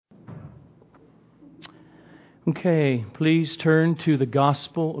Okay, please turn to the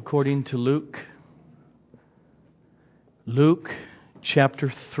Gospel according to Luke. Luke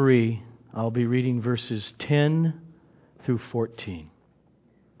chapter 3. I'll be reading verses 10 through 14.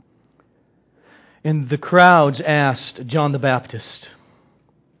 And the crowds asked John the Baptist,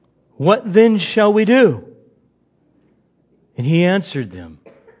 "What then shall we do?" And he answered them,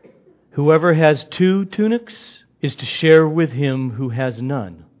 "Whoever has 2 tunics is to share with him who has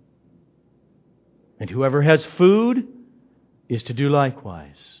none. And whoever has food is to do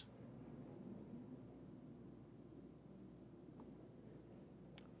likewise."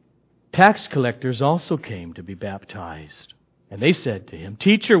 Tax collectors also came to be baptized. And they said to him,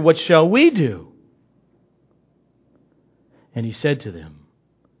 "Teacher, what shall we do?" And he said to them,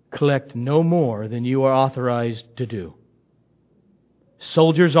 "Collect no more than you are authorized to do."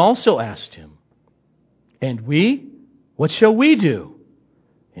 Soldiers also asked him, "And we? What shall we do?"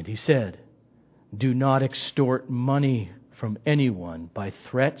 And he said, "Do not extort money from anyone by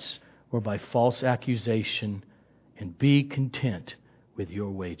threats or by false accusation, and be content with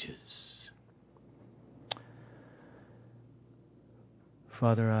your wages."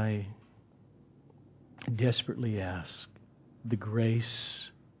 Father, I desperately ask the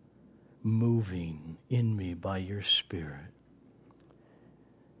grace moving in me by your Spirit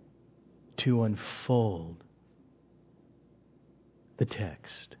to unfold the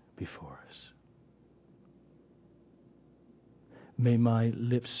text before us. May my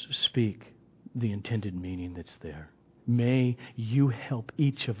lips speak the intended meaning that's there. May you help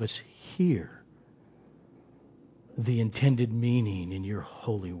each of us hear the intended meaning in your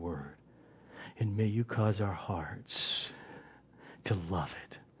holy word. And may you cause our hearts to love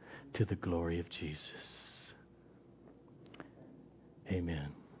it to the glory of Jesus. Amen.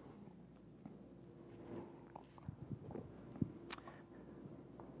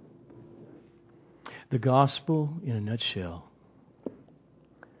 The gospel, in a nutshell,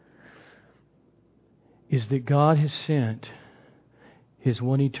 is that God has sent His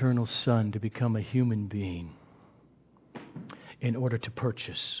one eternal Son to become a human being in order to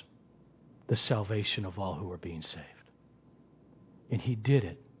purchase the salvation of all who are being saved. And He did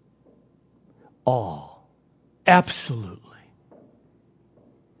it all. Absolutely.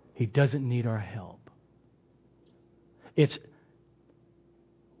 He doesn't need our help. It's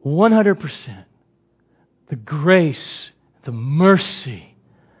 100% the grace, the mercy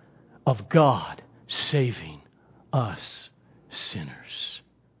of God saving us sinners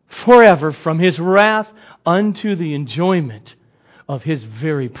forever from His wrath unto the enjoyment of His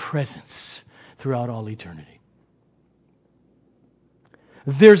very presence throughout all eternity.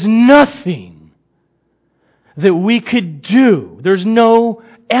 There's nothing that we could do. There's no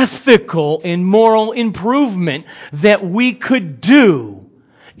ethical and moral improvement that we could do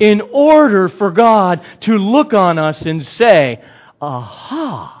in order for God to look on us and say,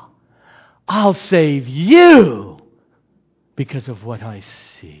 "Aha! I'll save you because of what I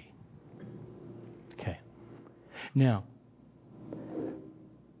see." Okay. Now,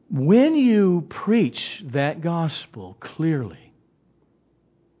 when you preach that gospel clearly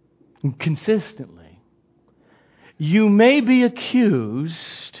and consistently, you may be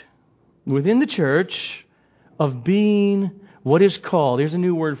accused within the church of being what is called, here's a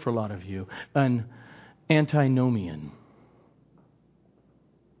new word for a lot of you, an antinomian.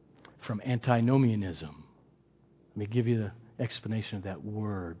 From antinomianism. Let me give you the explanation of that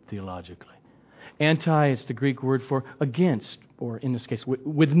word theologically. Anti, it's the Greek word for against, or in this case,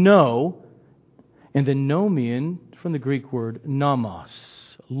 with no, and then nomian from the Greek word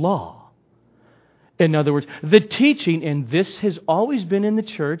nomos, law. In other words, the teaching, and this has always been in the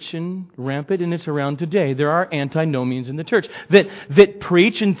church and rampant, and it's around today. There are antinomians in the church that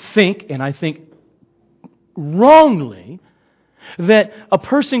preach and think, and I think wrongly, that a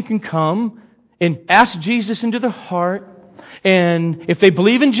person can come and ask Jesus into their heart, and if they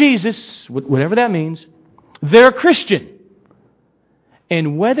believe in Jesus, whatever that means, they're a Christian.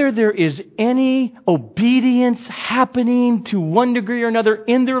 And whether there is any obedience happening to one degree or another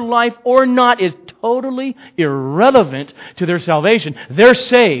in their life or not is totally irrelevant to their salvation. They're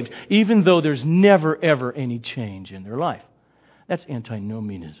saved, even though there's never, ever any change in their life. That's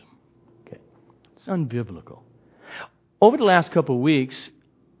antinomianism. Okay. It's unbiblical. Over the last couple of weeks,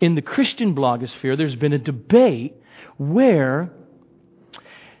 in the Christian blogosphere, there's been a debate where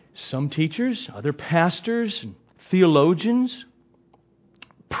some teachers, other pastors, and theologians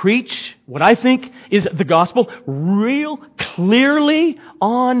preach what I think is the gospel real clearly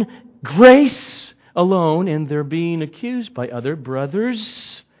on grace alone, and they're being accused by other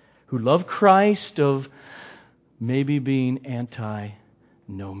brothers who love Christ of maybe being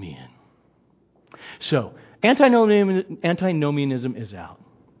antinomian. So, Antinomianism is out.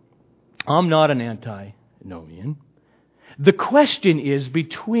 I'm not an antinomian. The question is,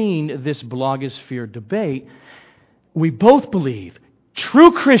 between this blogosphere debate, we both believe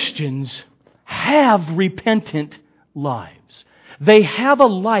true Christians have repentant lives. They have a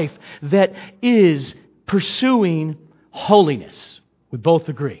life that is pursuing holiness. We both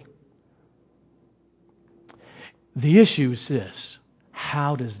agree. The issue is this: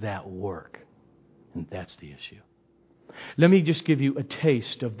 how does that work? And that's the issue. Let me just give you a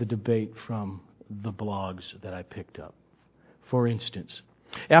taste of the debate from the blogs that I picked up. For instance,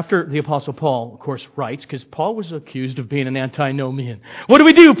 after the Apostle Paul, of course, writes, because Paul was accused of being an antinomian. What do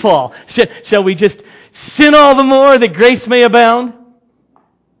we do, Paul? Shall we just sin all the more that grace may abound?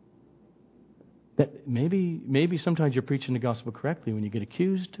 That maybe sometimes you're preaching the gospel correctly when you get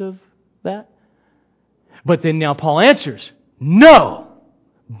accused of that. But then now Paul answers, no,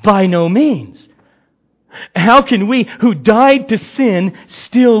 by no means. How can we who died to sin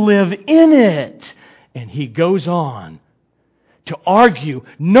still live in it? And he goes on to argue,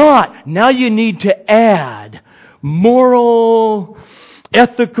 now you need to add moral,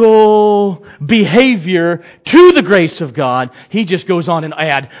 ethical behavior to the grace of God. He just goes on and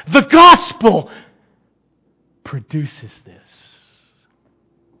add, the gospel produces this.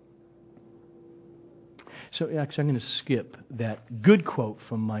 So actually, I'm going to skip that good quote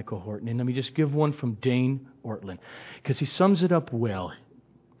from Michael Horton, and let me just give one from Dane Ortlund, because he sums it up well.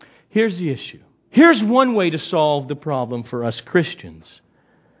 Here's the issue. Here's one way to solve the problem for us Christians.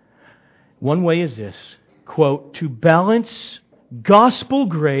 One way is this, quote, to balance gospel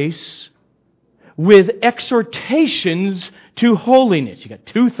grace with exhortations to holiness. You got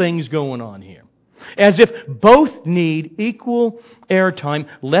two things going on here. As if both need equal airtime,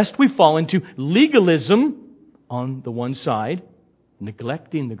 lest we fall into legalism on the one side,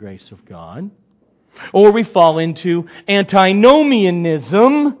 neglecting the grace of God, or we fall into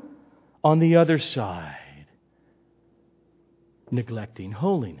antinomianism on the other side, neglecting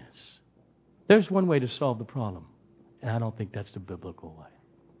holiness. There's one way to solve the problem, and I don't think that's the biblical way.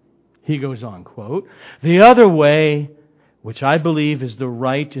 He goes on, quote, the other way, which I believe is the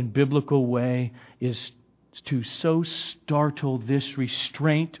right and biblical way, is to so startle this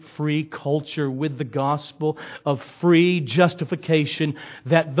restraint-free culture with the gospel of free justification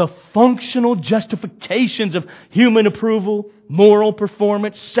that the functional justifications of human approval, moral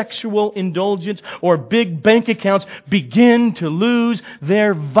performance, sexual indulgence, or big bank accounts begin to lose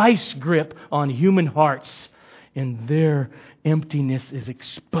their vice grip on human hearts, and their emptiness is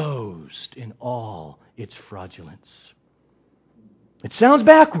exposed in all its fraudulence. It sounds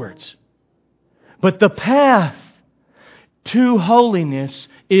backwards, but the path to holiness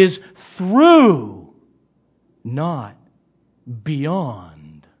is through, not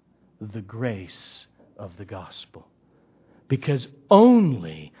beyond, the grace of the gospel. Because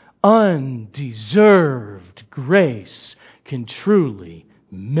only undeserved grace can truly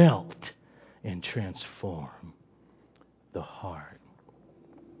melt and transform the heart.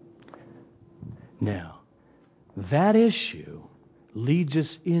 Now, that issue leads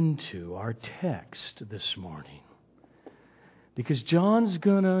us into our text this morning. Because John's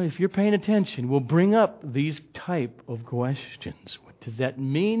gonna, if you're paying attention, will bring up these type of questions. What does that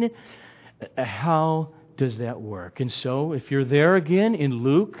mean? How does that work? And so, if you're there again in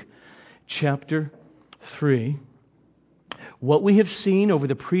Luke chapter 3, what we have seen over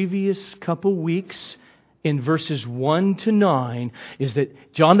the previous couple weeks in verses 1 to 9 is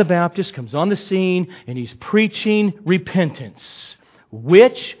that John the Baptist comes on the scene and he's preaching repentance,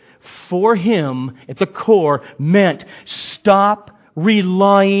 which for him at the core meant stop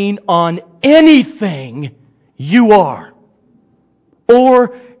relying on anything you are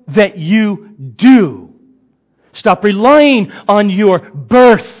or that you do. Stop relying on your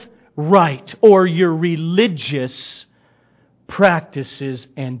birthright or your religious practices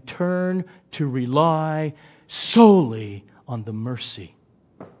and turn to rely solely on the mercy,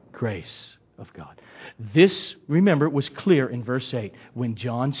 grace of God. This, remember, was clear in verse 8 when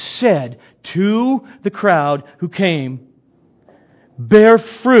John said to the crowd who came, bear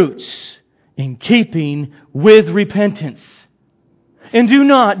fruits in keeping with repentance. And do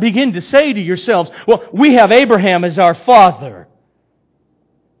not begin to say to yourselves, well, we have Abraham as our father.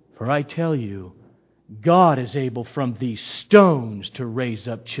 For I tell you, God is able from these stones to raise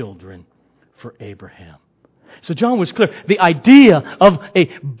up children for Abraham. So John was clear. The idea of a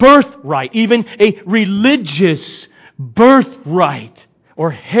birthright, even a religious birthright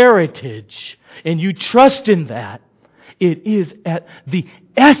or heritage, and you trust in that, it is at the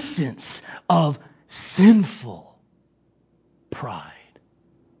essence of sinful pride.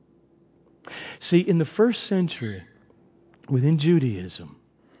 See, in the first century, within Judaism,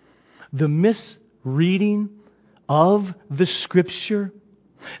 the misreading of the Scripture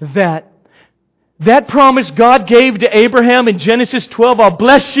that promise God gave to Abraham in Genesis 12, I'll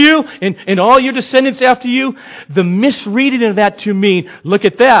bless you and all your descendants after you, the misreading of that to mean, look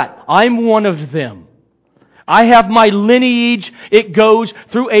at that, I'm one of them. I have my lineage. It goes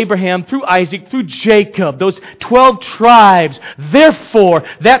through Abraham, through Isaac, through Jacob, those 12 tribes. Therefore,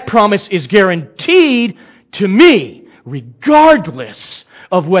 that promise is guaranteed to me, regardless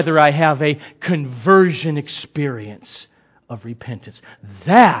of whether I have a conversion experience of repentance.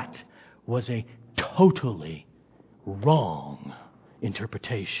 That was a totally wrong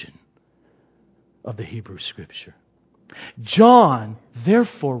interpretation of the Hebrew Scripture. John,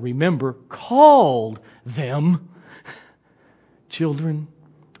 therefore, remember, called them children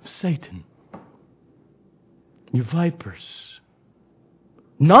of Satan. You vipers.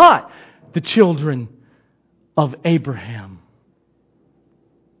 Not the children of Abraham.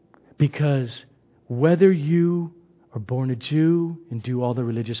 Because whether you are born a Jew and do all the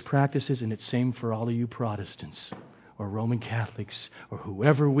religious practices, and it's same for all of you Protestants or Roman Catholics or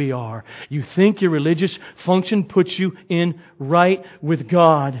whoever we are, you think your religious function puts you in right with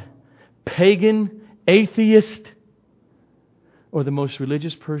God. Pagan, atheist, or the most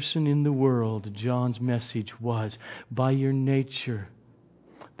religious person in the world, John's message was, by your nature,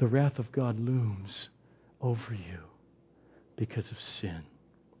 the wrath of God looms over you because of sin.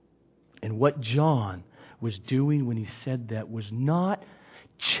 And what John was doing when he said that was not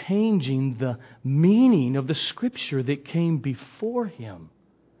changing the meaning of the Scripture that came before him.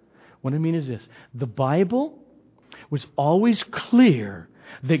 What I mean is this. The Bible was always clear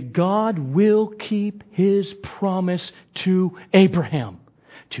that God will keep His promise to Abraham,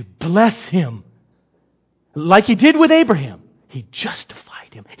 to bless him. Like He did with Abraham. He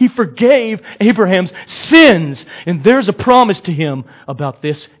justified him. He forgave Abraham's sins. And there's a promise to him about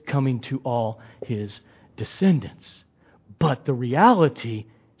this coming to all his descendants. But the reality,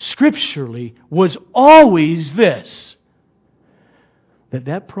 scripturally, was always this: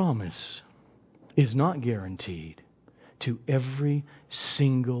 that promise is not guaranteed to every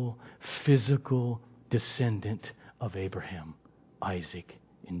single physical descendant of Abraham, Isaac,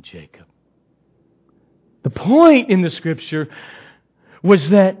 and Jacob. The point in the Scripture was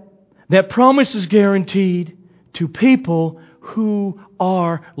that promise is guaranteed to people who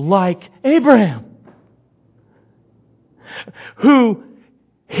are like Abraham, who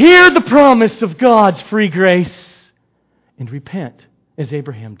hear the promise of God's free grace and repent as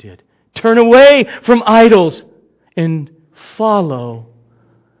Abraham did. Turn away from idols and follow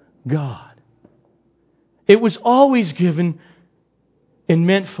God. It was always given and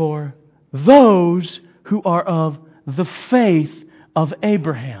meant for those who are of the faith of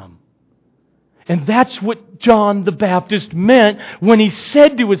Abraham. And that's what John the Baptist meant when he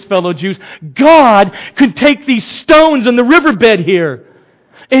said to his fellow Jews, God could take these stones on the riverbed here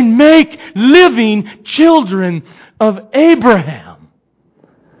and make living children of Abraham.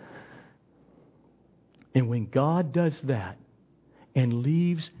 And when God does that and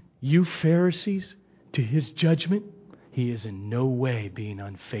leaves you Pharisees to His judgment, He is in no way being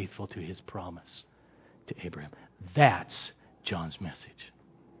unfaithful to His promise to Abraham. That's John's message.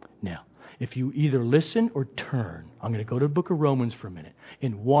 Now, if you either listen or turn, I'm going to go to the book of Romans for a minute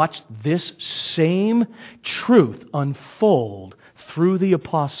and watch this same truth unfold through the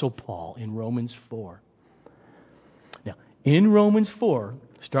Apostle Paul in Romans 4. Now, in Romans 4,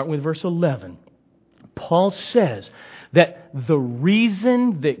 starting with verse 11, Paul says that the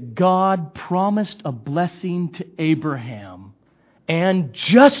reason that God promised a blessing to Abraham and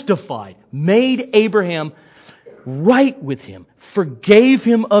justified, made Abraham right with Him, forgave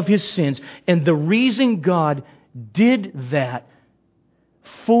him of his sins, and the reason God did that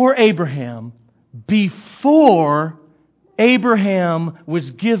for Abraham before Abraham was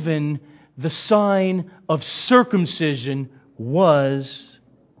given the sign of circumcision was,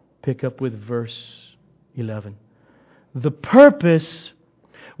 pick up with verse 11. The purpose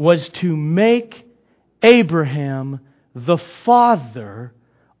was to make Abraham the father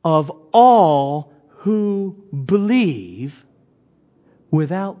of all who believe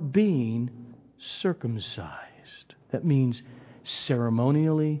without being circumcised. That means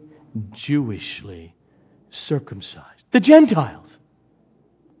ceremonially, Jewishly circumcised. The Gentiles.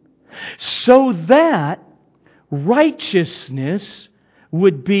 So that righteousness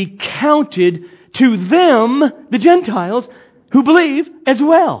would be counted to them, the Gentiles, who believe as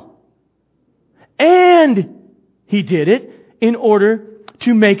well. And He did it in order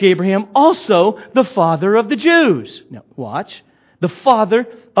to make Abraham also the father of the Jews. Now, watch. the father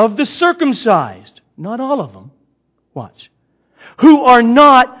of the circumcised. Not all of them. Watch. Who are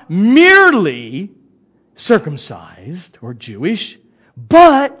not merely circumcised or Jewish,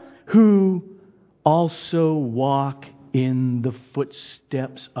 but who also walk in the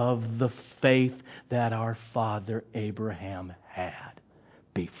footsteps of the faith that our father Abraham had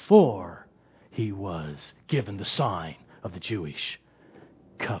before he was given the sign of the Jewish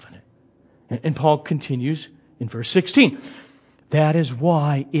covenant. And Paul continues in verse 16. That is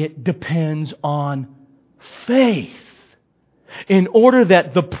why it depends on faith, in order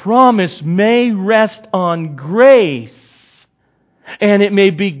that the promise may rest on grace and it may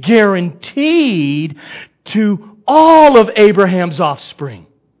be guaranteed to all of Abraham's offspring.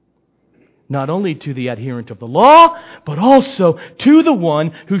 Not only to the adherent of the law, but also to the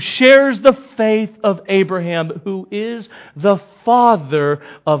one who shares the faith of Abraham, who is the father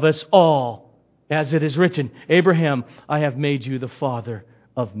of us all. As it is written, Abraham, I have made you the father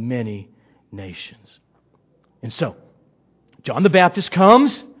of many nations. And so, John the Baptist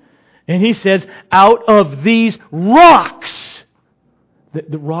comes and he says, out of these rocks,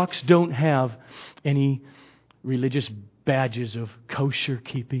 the rocks don't have any religious badges of kosher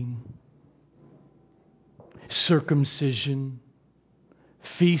keeping, circumcision,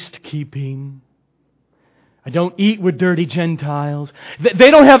 feast keeping. I don't eat with dirty Gentiles.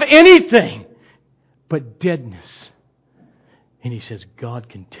 They don't have anything but deadness. And he says God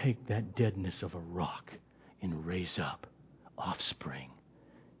can take that deadness of a rock and raise up offspring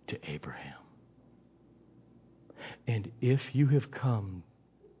to Abraham. And if you have come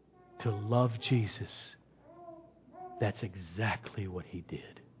to love Jesus, that's exactly what He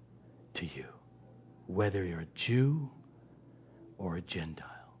did to you, whether you're a Jew or a Gentile.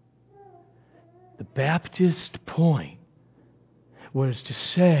 The Baptist point was to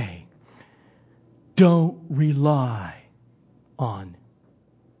say, don't rely on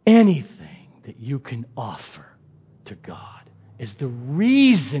anything that you can offer to God is the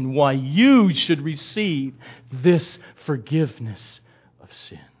reason why you should receive this forgiveness of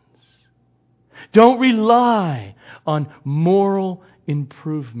sins. Don't rely on moral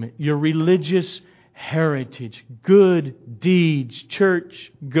improvement, your religious heritage, good deeds,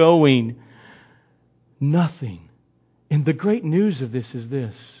 church going. Nothing. And the great news of this is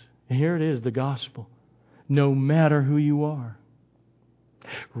this. And here it is, the gospel. No matter who you are,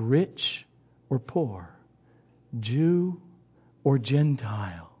 rich or poor, Jew or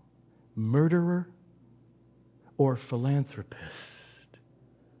Gentile, murderer or philanthropist,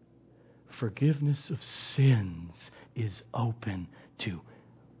 forgiveness of sins is open to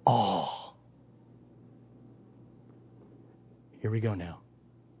all. Here we go now,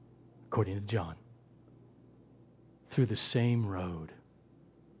 according to John, through the same road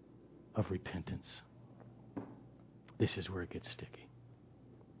of repentance. This is where it gets sticky.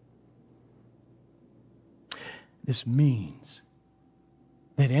 This means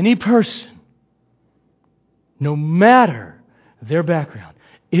that any person, no matter their background,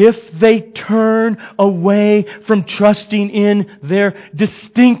 if they turn away from trusting in their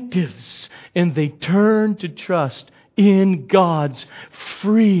distinctives and they turn to trust in God's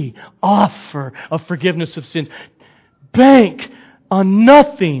free offer of forgiveness of sins, bank on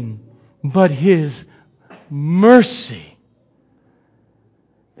nothing but His mercy,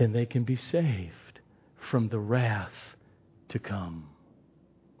 then they can be saved from the wrath to come.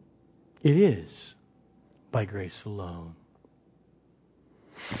 It is by grace alone.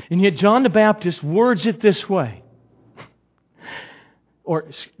 And yet John the Baptist words it this way. Or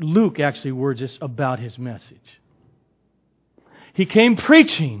Luke actually words this about his message. He came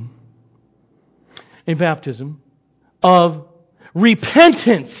preaching a baptism of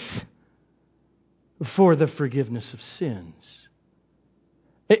repentance for the forgiveness of sins.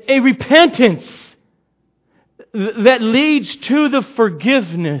 A repentance that leads to the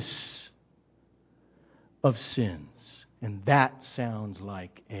forgiveness of sins. And that sounds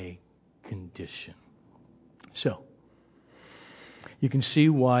like a condition. So, you can see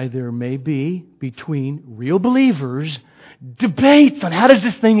why there may be, between real believers, debates on how does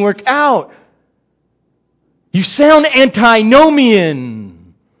this thing work out. You sound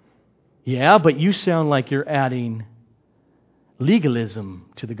antinomian. Yeah, but you sound like you're adding legalism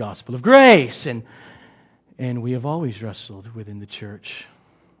to the gospel of grace. And we have always wrestled within the church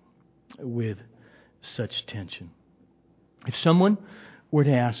with such tension. If someone were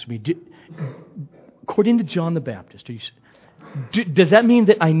to ask me, according to John the Baptist, does that mean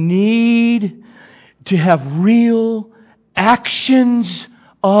that I need to have real actions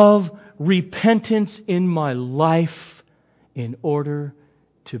of repentance in my life in order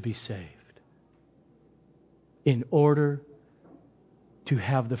to be saved? In order to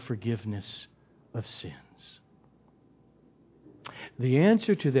have the forgiveness of sins? The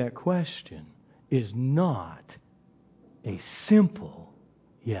answer to that question is not a simple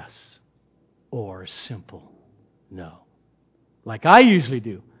yes or simple no, like I usually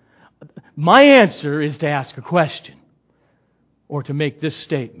do. My answer is to ask a question or to make this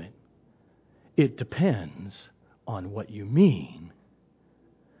statement. It depends on what you mean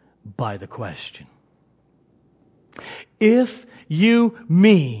by the question. If you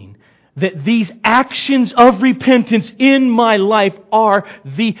mean that these actions of repentance in my life are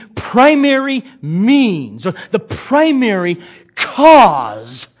the primary means or the primary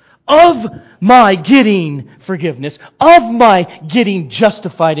cause of my getting forgiveness, of my getting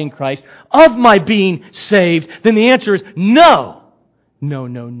justified in Christ, of my being saved, then the answer is no. No,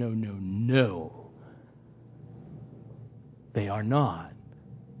 no, no, no, no. They are not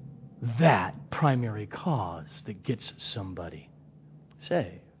that primary cause that gets somebody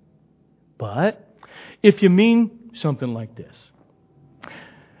saved. But if you mean something like this,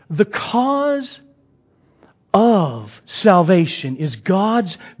 the cause of salvation is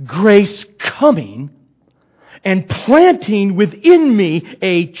God's grace coming and planting within me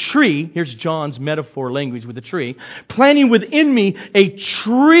a tree. Here's John's metaphor language with a tree. Planting within me a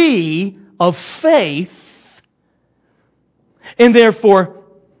tree of faith. And therefore,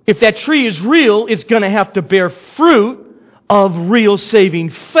 if that tree is real, it's going to have to bear fruit of real saving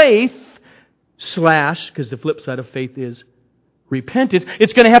faith. Because the flip side of faith is repentance.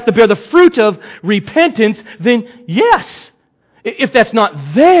 It's going to have to bear the fruit of repentance. Then yes, if that's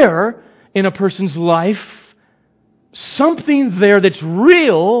not there in a person's life, something there that's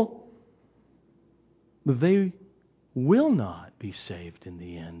real, they will not be saved in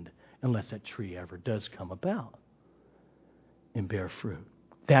the end unless that tree ever does come about and bear fruit.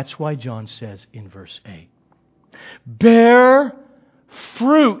 That's why John says in verse 8, bear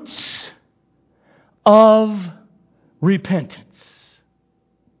fruits of repentance.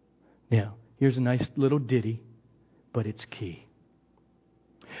 Now, here's a nice little ditty, but it's key.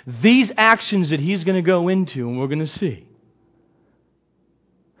 These actions that he's going to go into, and we're going to see,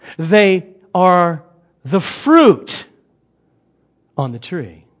 they are the fruit on the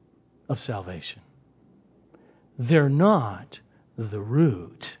tree of salvation. They're not the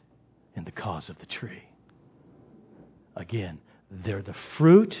root and the cause of the tree. Again, they're the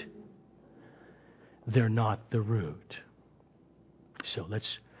fruit. They're not the root. So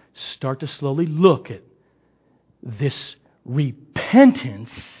let's start to slowly look at this repentance,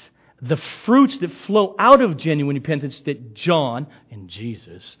 the fruits that flow out of genuine repentance that John and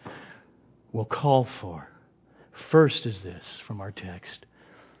Jesus will call for. First is this from our text.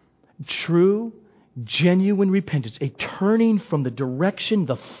 True, genuine repentance, a turning from the direction,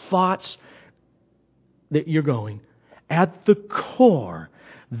 the thoughts that you're going. At the core,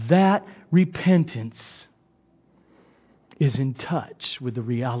 that repentance is in touch with the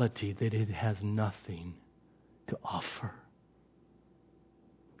reality that it has nothing to offer.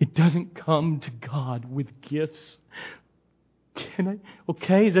 It doesn't come to God with gifts.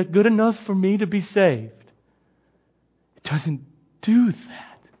 Okay, is that good enough for me to be saved? It doesn't do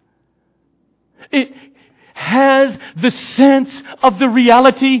that. It has the sense of the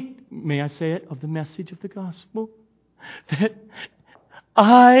reality, may I say it, of the message of the gospel, that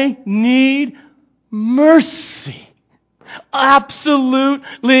I need mercy.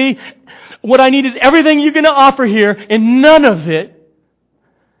 Absolutely. What I need is everything you're going to offer here, and none of it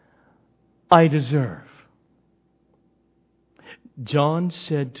I deserve. John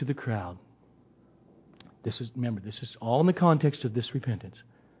said to the crowd, this is all in the context of this repentance.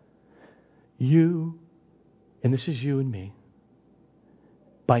 You, and this is you and me,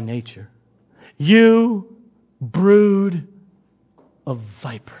 by nature, you brood of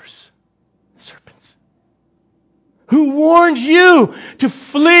vipers, serpents, who warned you to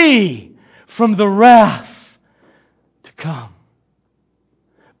flee from the wrath to come.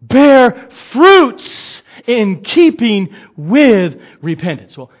 Bear fruits in keeping with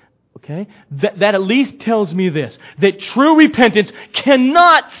repentance. Well, okay, that at least tells me this, that true repentance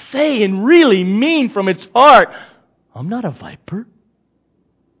cannot say and really mean from its heart, I'm not a viper.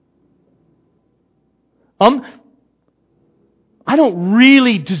 I don't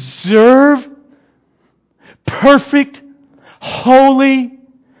really deserve perfect, holy,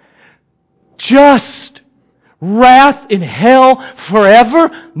 just wrath in hell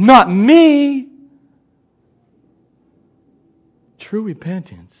forever. Not me. True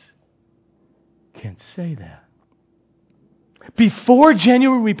repentance can't say that. Before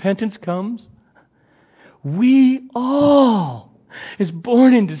genuine repentance comes, we all, as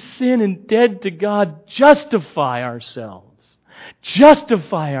born into sin and dead to God, justify ourselves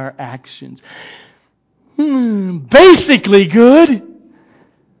justify our actions. Basically good.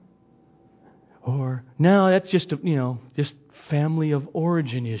 Or, no, that's just, just family of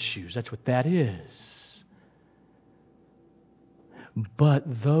origin issues. That's what that is.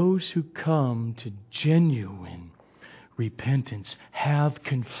 But those who come to genuine repentance have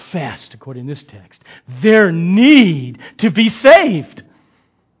confessed, according to this text, their need to be saved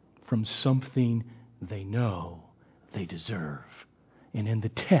from something they know they deserve. And in the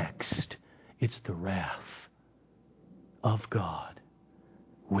text, it's the wrath of God,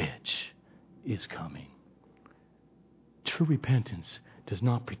 which is coming. True repentance does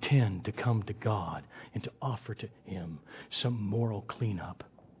not pretend to come to God and to offer to Him some moral cleanup.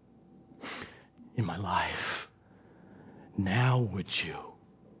 In my life, now would you?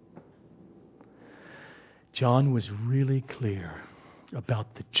 John was really clear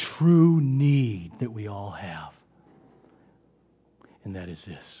about the true need that we all have. And that is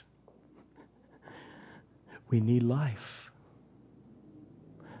this. We need life.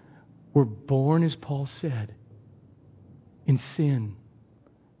 We're born, as Paul said, in sin.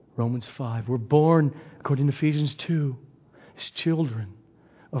 Romans 5. We're born, according to Ephesians 2, as children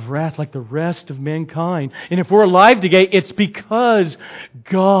of wrath like the rest of mankind. And if we're alive today, it's because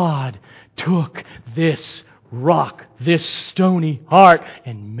God took this rock, this stony heart,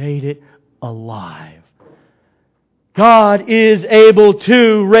 and made it alive. God is able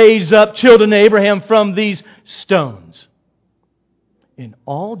to raise up children of Abraham from these stones. And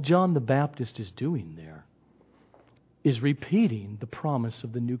all John the Baptist is doing there is repeating the promise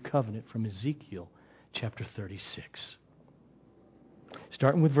of the new covenant from Ezekiel chapter 36.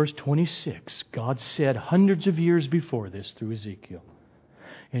 Starting with verse 26, God said hundreds of years before this through Ezekiel,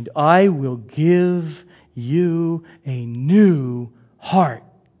 "And I will give you a new heart,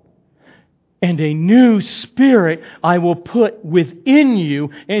 and a new spirit I will put within you,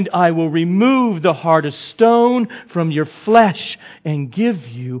 and I will remove the heart of stone from your flesh and give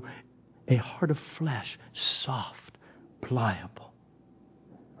you a heart of flesh, soft, pliable.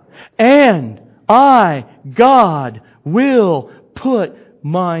 And I, God, will put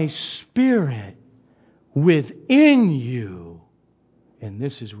my Spirit within you." And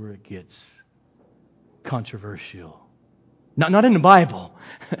this is where it gets controversial. Not in the Bible,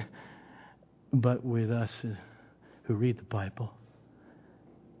 but with us who read the Bible.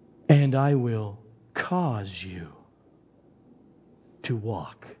 "And I will cause you to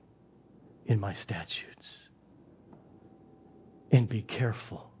walk in my statutes and be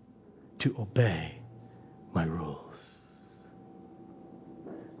careful to obey my rules."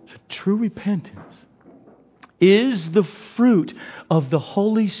 So true repentance is the fruit of the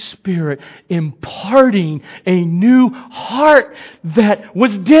Holy Spirit imparting a new heart that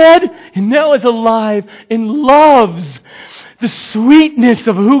was dead and now is alive and loves the sweetness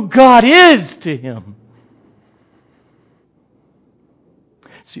of who God is to him.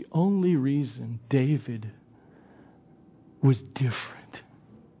 It's the only reason David was different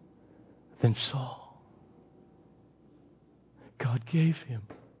than Saul. God gave him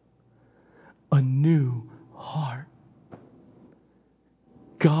a new heart.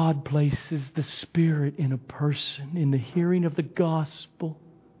 God places the Spirit in a person in the hearing of the gospel.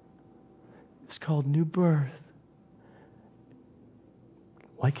 It's called new birth.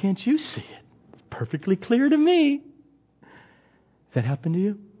 Why can't you see it? It's perfectly clear to me. Has that happened to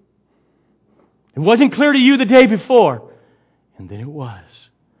you? It wasn't clear to you the day before. And then it was.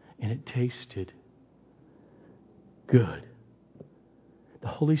 And it tasted good. The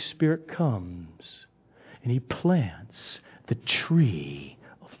Holy Spirit comes and He plants the tree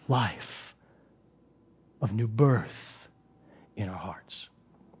of life, of new birth in our hearts.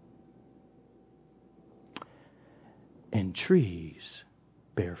 And trees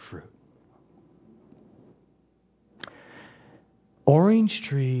bear fruit. Orange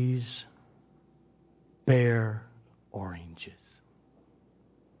trees bear oranges.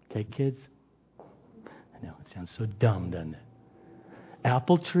 Okay, kids? I know, it sounds so dumb, doesn't it?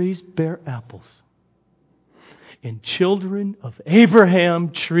 Apple trees bear apples. And children of Abraham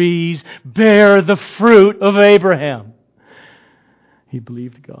trees bear the fruit of Abraham. He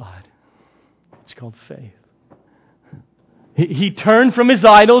believed God. It's called faith. He turned from his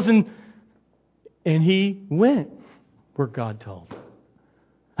idols and he went where God told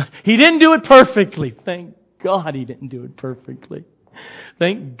him. He didn't do it perfectly. Thank God he didn't do it perfectly.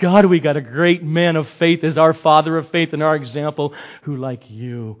 Thank God we got a great man of faith as our father of faith and our example, who, like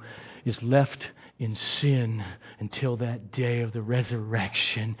you, is left in sin until that day of the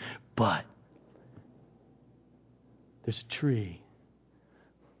resurrection. But there's a tree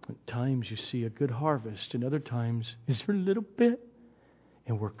At times you see a good harvest, and other times is there a little bit?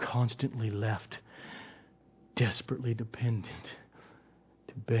 And we're constantly left desperately dependent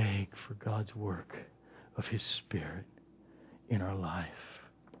to beg for God's work of His Spirit in our life.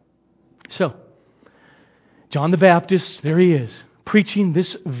 So, John the Baptist, there he is, preaching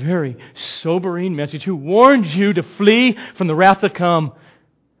this very sobering message, who warns you to flee from the wrath to come.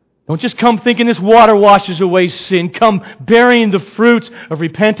 Don't just come thinking this water washes away sin. Come bearing the fruits of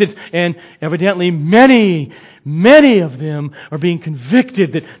repentance. And evidently many of them are being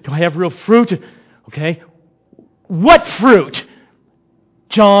convicted that, do I have real fruit? Okay, what fruit?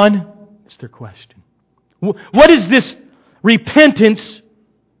 John, that's their question. What is this repentance,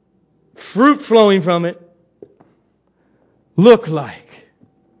 fruit flowing from it, look like?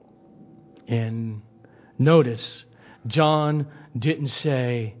 And notice, John didn't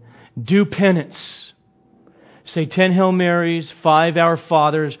say, do penance, say 10 Hail Marys, 5 Our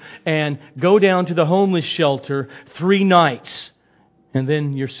Fathers, and go down to the homeless shelter 3 nights, and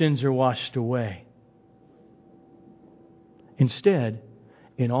then your sins are washed away. Instead,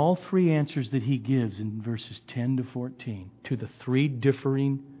 in all 3 answers that he gives in verses 10 to 14 to the 3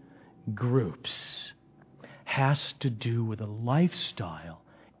 differing groups has to do with a lifestyle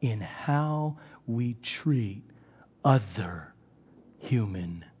in how we treat other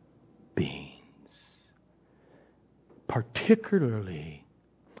human beings. Particularly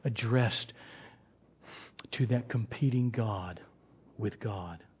addressed to that competing God with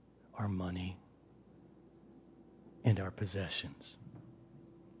God, our money and our possessions.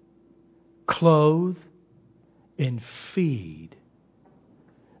 Clothe and feed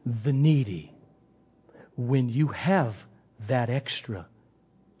the needy when you have that extra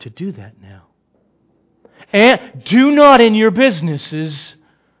to do that now. And do not in your businesses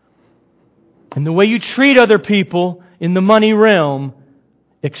and the way you treat other people in the money realm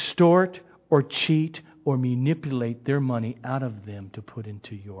extort or cheat or manipulate their money out of them to put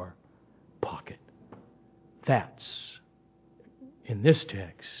into your pocket. That's, in this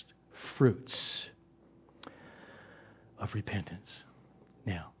text, fruits of repentance.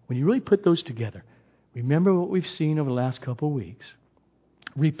 Now, when you really put those together, remember what we've seen over the last couple of weeks.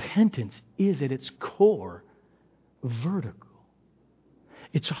 Repentance is at its core vertical.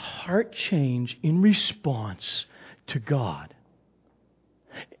 It's a heart change in response to God.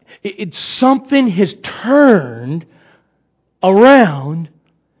 It's something has turned around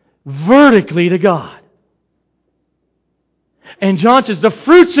vertically to God. And John says the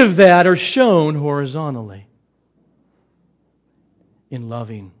fruits of that are shown horizontally in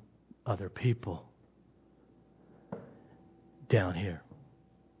loving other people down here.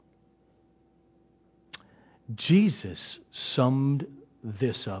 Jesus summed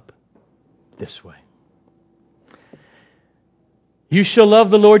this up this way. You shall love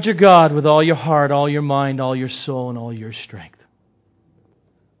the Lord your God with all your heart, all your mind, all your soul, and all your strength.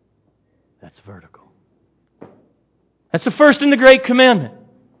 That's vertical. That's the first and the great commandment.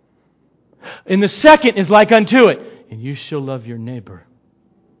 And the second is like unto it. And you shall love your neighbor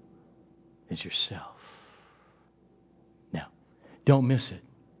as yourself. Now, don't miss it.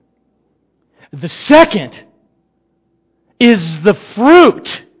 The second is the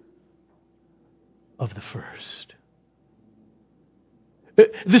fruit of the first.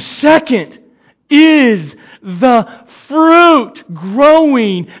 The second is the fruit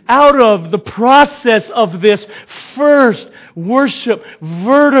growing out of the process of this first worship,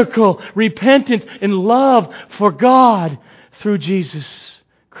 vertical repentance and love for God through Jesus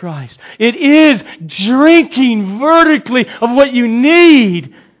Christ. It is drinking vertically of what you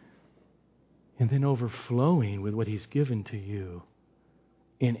need and then overflowing with what He's given to you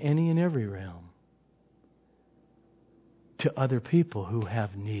in any and every realm to other people who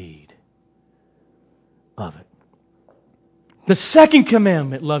have need of it. The second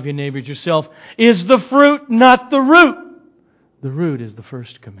commandment, love your neighbor as yourself, is the fruit, not the root. The root is the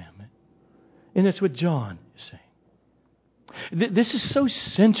first commandment. And that's what John is saying. This is so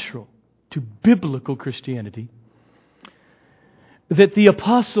central to biblical Christianity that the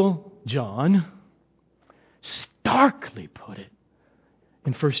Apostle John starkly put it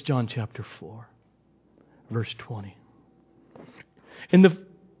in 1 John chapter 4, verse 20.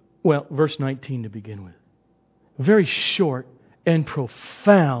 Verse 19 to begin with. A very short and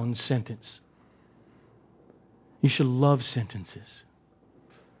profound sentence. You should love sentences.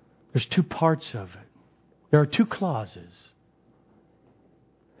 There's 2 parts of it. There are 2 clauses.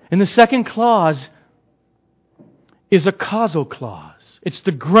 And the second clause is a causal clause. It's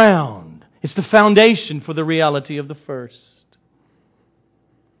the ground. It's the foundation for the reality of the first.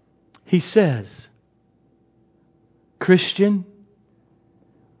 He says, Christian,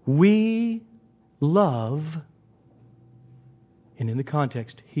 We love, and in the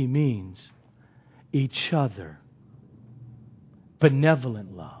context, he means each other.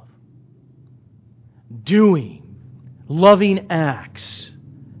 Benevolent love. Doing loving acts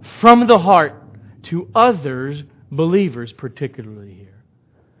from the heart to others, believers particularly here.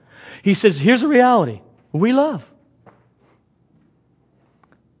 He says, here's the reality. We love.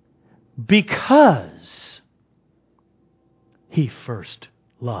 Because He first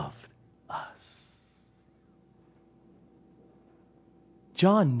loved us.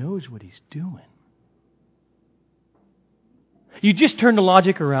 John knows what he's doing. You just turn the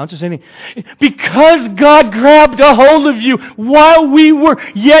logic around to saying, because God grabbed a hold of you while we were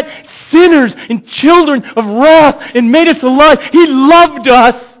yet sinners and children of wrath and made us alive, He loved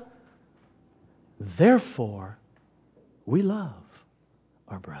us. Therefore, we love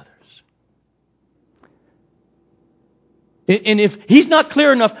our brothers. And if He's not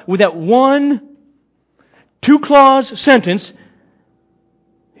clear enough with that one, two-clause sentence,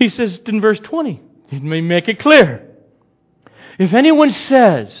 He says in verse 20, He may make it clear. If anyone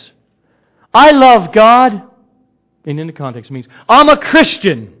says, I love God, and in the context means, I'm a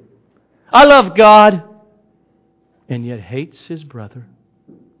Christian, I love God, and yet hates his brother.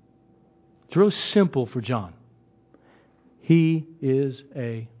 It's real simple for John. He is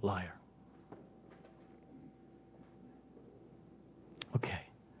a liar. Okay.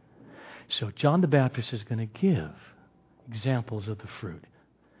 So John the Baptist is going to give examples of the fruit.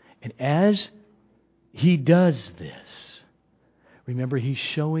 And as he does this, remember, he's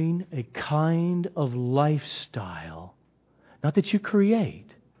showing a kind of lifestyle, not that you create,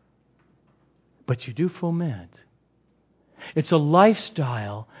 but you do foment. It's a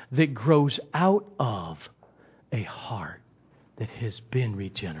lifestyle that grows out of a heart that has been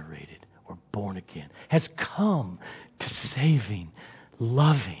regenerated or born again, has come to saving,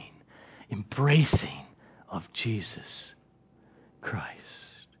 loving, embracing of Jesus Christ.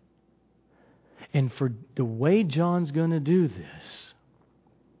 And for the way John's going to do this,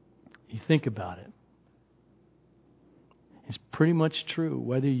 you think about it, it's pretty much true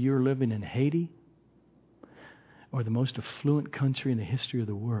whether you're living in Haiti or the most affluent country in the history of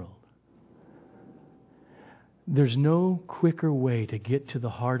the world. There's no quicker way to get to the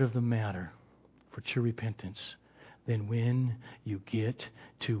heart of the matter for true repentance than when you get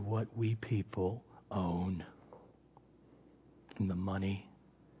to what we people own and the money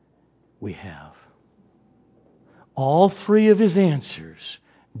we have. All three of his answers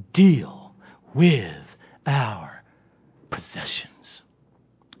deal with our possessions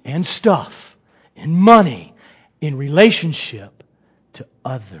and stuff and money in relationship to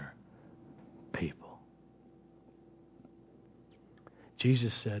other people.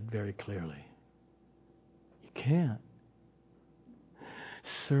 Jesus said very clearly, you can't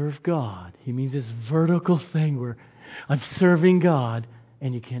serve God. He means this vertical thing where I'm serving God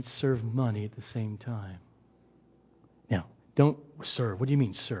and you can't serve money at the same time. Now, don't serve. What do you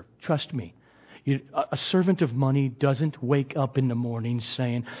mean serve? Trust me. A servant of money doesn't wake up in the morning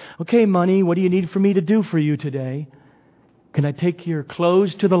saying, okay, money, what do you need for me to do for you today? Can I take your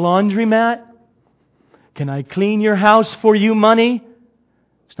clothes to the laundromat? Can I clean your house for you, money?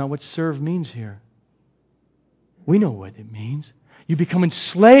 It's not what serve means here. We know what it means. You become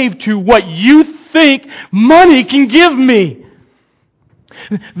enslaved to what you think money can give me.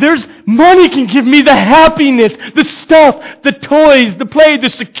 There's money can give me the happiness, the stuff, the toys, the play, the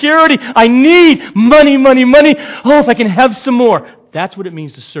security. I need money, money, money. Oh, if I can have some more. That's what it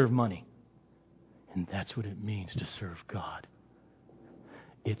means to serve money. And that's what it means to serve God.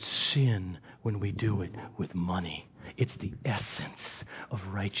 It's sin when we do it with money. It's the essence of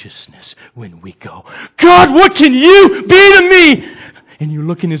righteousness when we go, God, what can you be to me? And you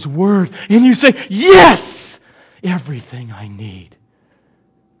look in His Word and you say, yes, everything I need.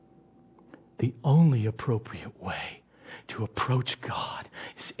 The only appropriate way to approach God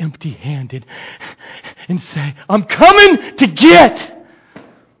is empty-handed and say, I'm coming to get.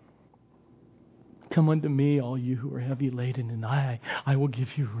 Come unto me, all you who are heavy laden, and I will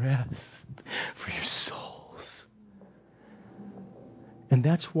give you rest for your souls. And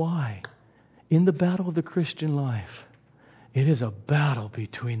that's why, in the battle of the Christian life, it is a battle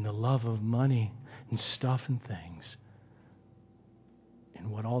between the love of money and stuff and things, and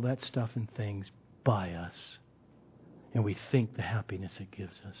what all that stuff and things buy us, and we think the happiness it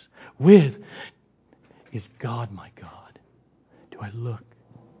gives us. With, is God my God? Do I look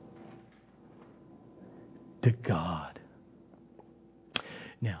to God?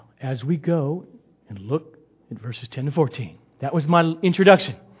 Now, as we go and look at verses 10 to 14, that was my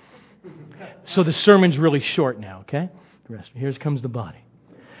introduction. So the sermon's really short now, okay? The rest, here comes the body.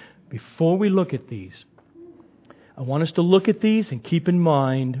 before we look at these, I want us to look at these and keep in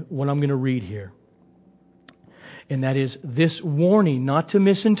mind what I'm going to read here. And that is this warning not to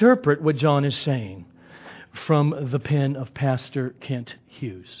misinterpret what John is saying from the pen of Pastor Kent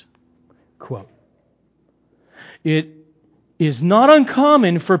Hughes. Quote, "It is not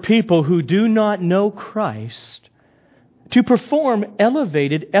uncommon for people who do not know Christ to perform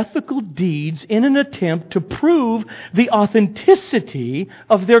elevated ethical deeds in an attempt to prove the authenticity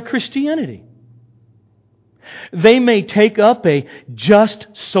of their Christianity. They may take up a just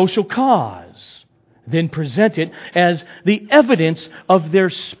social cause, then present it as the evidence of their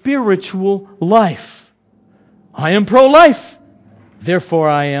spiritual life. I am pro-life, therefore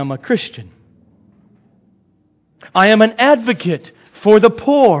I am a Christian. I am an advocate for the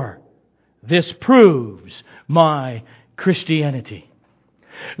poor. This proves my Christianity.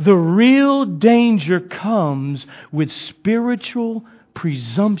 The real danger comes with spiritual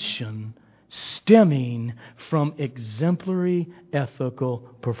presumption stemming from exemplary ethical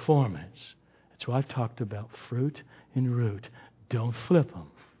performance." That's why I've talked about fruit and root. Don't flip them.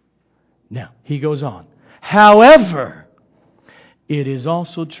 Now, he goes on. "However, it is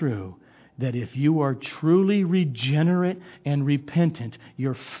also true that if you are truly regenerate and repentant,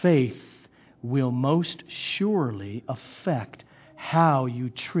 your faith will most surely affect how you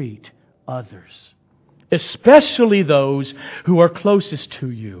treat others, especially those who are closest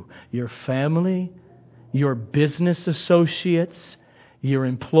to you, your family, your business associates, your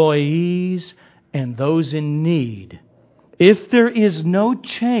employees, and those in need. If there is no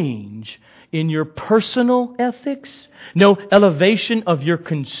change in your personal ethics, no elevation of your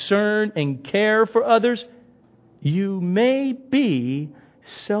concern and care for others, you may be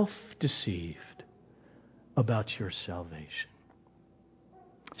self-deceived about your salvation."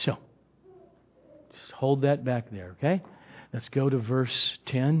 So, just hold that back there, okay? Let's go to verse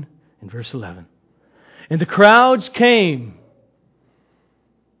 10 and verse 11. "And the crowds came,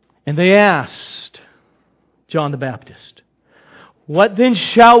 and they asked John the Baptist, 'What then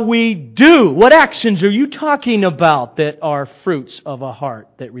shall we do?'" What actions are you talking about that are fruits of a heart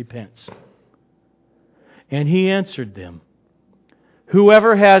that repents? "And he answered them,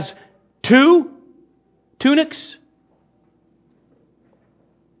 'Whoever has 2 tunics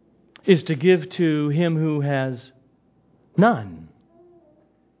is to give to him who has none.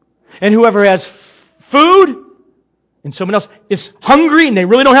 And whoever has food and someone else is hungry and they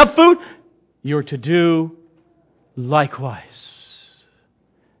really don't have food, you're to do likewise."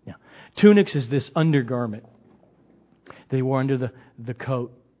 Now, tunics is this undergarment they wore under the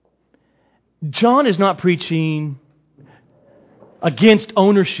coat. John is not preaching against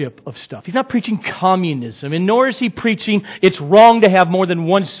ownership of stuff. He's not preaching communism, and nor is he preaching it's wrong to have more than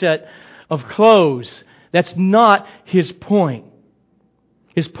one set of clothes. That's not his point.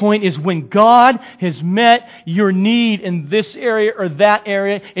 His point is when God has met your need in this area or that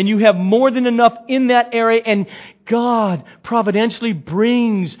area, and you have more than enough in that area, and God providentially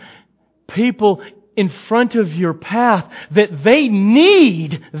brings people in front of your path that they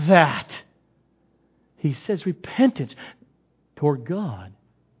need that. He says repentance toward God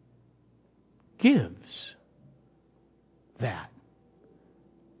gives that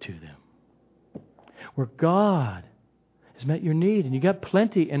to them. Where God has met your need and you got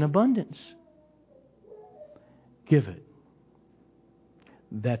plenty and abundance, give it.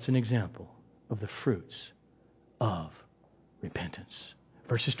 That's an example of the fruits of repentance.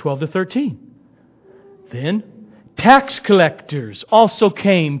 Verses 12 to 13. "Then tax collectors also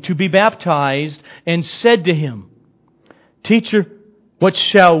came to be baptized and said to him, 'Teacher, what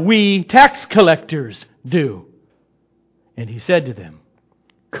shall we tax collectors do?' And he said to them,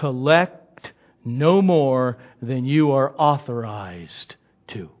 'Collect no more than you are authorized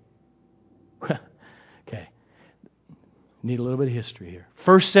to.'" Okay. Need a little bit of history here.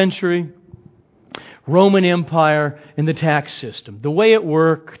 First century Roman Empire and the tax system. The way it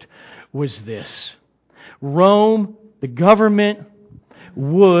worked was this. Rome, the government,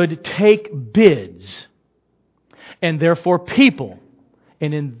 would take bids, and therefore people.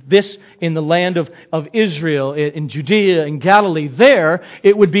 And in the land of Israel, in Judea and Galilee, there,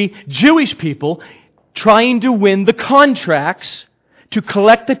 it would be Jewish people trying to win the contracts to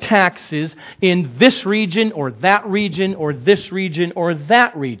collect the taxes in this region or that region or this region or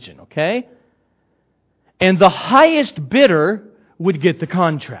that region, okay? And the highest bidder would get the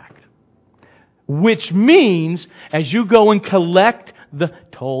contract. Which means, as you go and collect the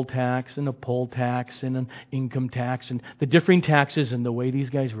toll tax and a poll tax and an income tax and the differing taxes, and the way these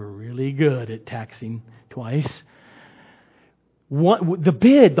guys were really good at taxing twice,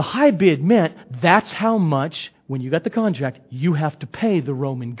 the high bid meant that's how much, when you got the contract, you have to pay the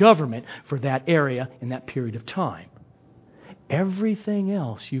Roman government for that area in that period of time. Everything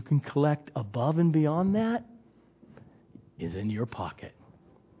else you can collect above and beyond that is in your pocket.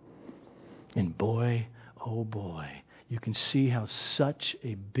 And boy, oh boy, you can see how such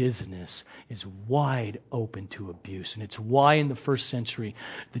a business is wide open to abuse. And it's why in the first century,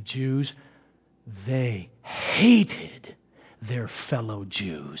 the Jews, they hated their fellow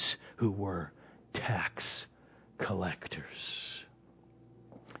Jews who were tax collectors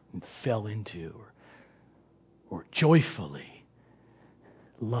and fell into or joyfully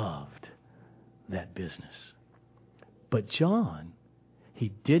loved that business. But John,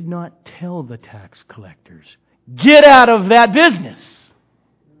 he did not tell the tax collectors, get out of that business.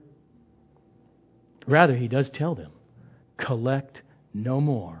 Rather, he does tell them, collect no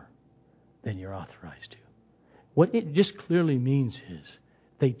more than you're authorized to. What it just clearly means is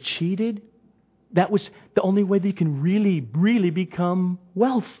they cheated. That was the only way they can really, really become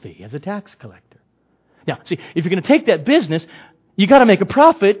wealthy as a tax collector. Now, see, if you're going to take that business, you got to make a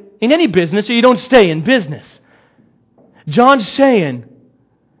profit in any business or you don't stay in business. John's saying,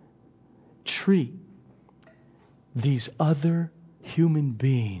 treat these other human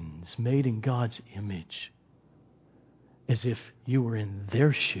beings made in God's image as if you were in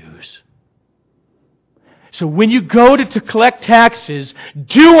their shoes. So when you go to collect taxes,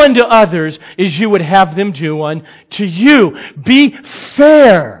 do unto others as you would have them do unto you. Be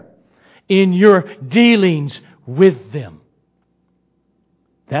fair in your dealings with them.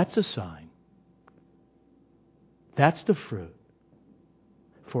 That's a sign. That's the fruit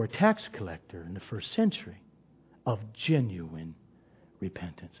for a tax collector in the first century of genuine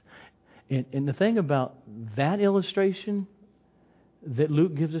repentance. And the thing about that illustration that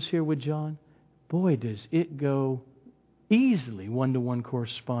Luke gives us here with John, boy, does it go easily one-to-one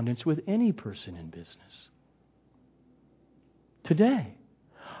correspondence with any person in business. Today,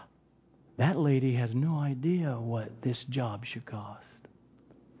 that lady has no idea what this job should cost.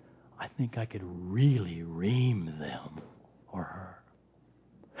 I think I could really ream them or her.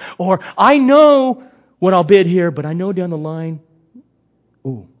 Or I know what I'll bid here, but I know down the line,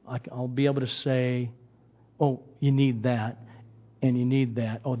 I'll be able to say, oh, you need that, and you need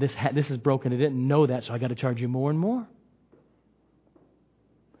that. Oh, this is broken. I didn't know that, so I got to charge you more and more.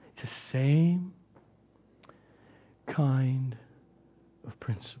 It's the same kind of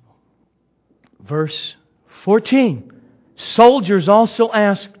principle. Verse 14. Soldiers also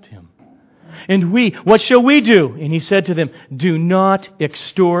asked him, and we, what shall we do? And he said to them, do not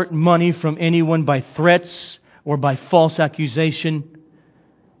extort money from anyone by threats or by false accusation,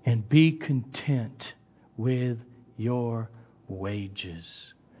 and be content with your wages.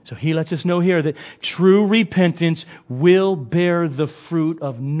 So he lets us know here that true repentance will bear the fruit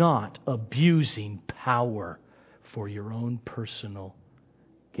of not abusing power for your own personal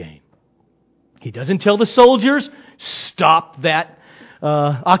gain. He doesn't tell the soldiers, stop that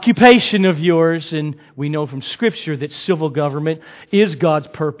occupation of yours. And we know from Scripture that civil government is God's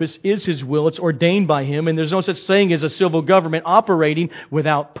purpose, is His will. It's ordained by Him. And there's no such thing as a civil government operating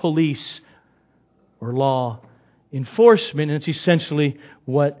without police or law enforcement. And it's essentially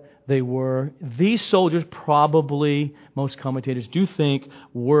what they were. These soldiers probably, most commentators do think,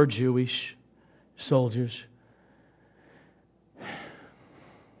 were Jewish soldiers.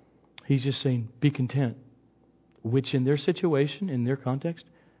 He's just saying, be content. Which in their situation, in their context,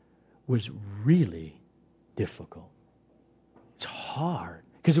 was really difficult. It's hard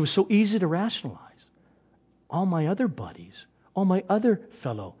because it was so easy to rationalize. All my other buddies, all my other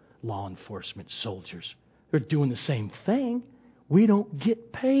fellow law enforcement soldiers, they're doing the same thing. We don't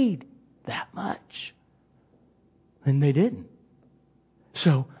get paid that much. And they didn't.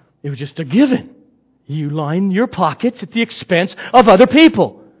 So it was just a given. You line your pockets at the expense of other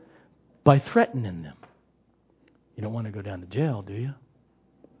people by threatening them. You don't want to go down to jail, do you?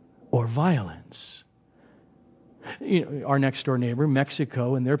 Or violence. You know, our next door neighbor,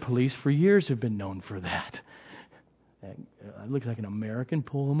 Mexico, and their police for years have been known for that. It looks like an American,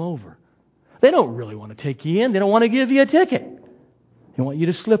 pull them over. They don't really want to take you in. They don't want to give you a ticket. They want you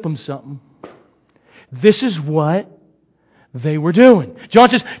to slip them something. This is what they were doing. John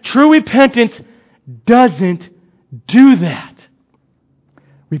says, true repentance doesn't do that.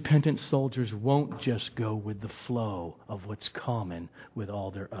 Repentant soldiers won't just go with the flow of what's common with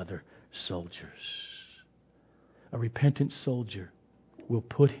all their other soldiers. A repentant soldier will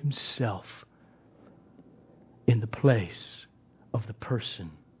put himself in the place of the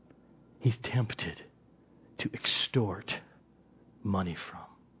person he's tempted to extort money from.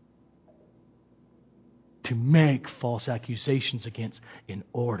 to make false accusations against in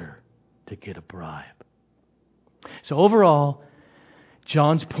order to get a bribe. So overall,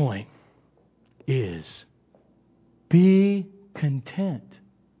 John's point is be content.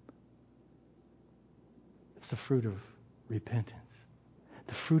 It's the fruit of repentance.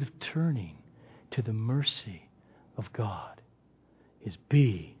 The fruit of turning to the mercy of God is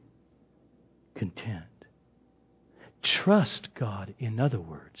be content. Trust God, in other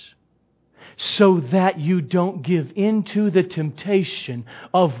words, so that you don't give in to the temptation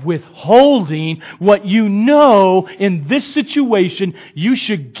of withholding what you know in this situation you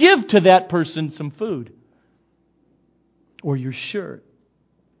should give to that person some food or your shirt.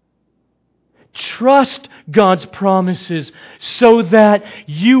 Trust God's promises so that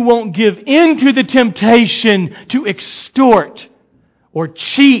you won't give in to the temptation to extort or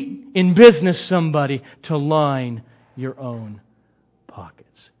cheat in business somebody to line your own pockets.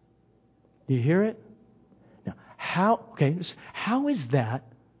 Do you hear it? Now, how is that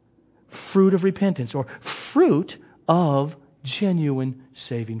fruit of repentance or fruit of genuine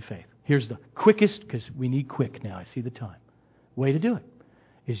saving faith? Here's the quickest, because we need quick now. I see the time. Way to do it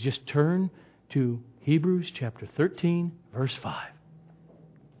is just turn to Hebrews chapter 13, verse 5.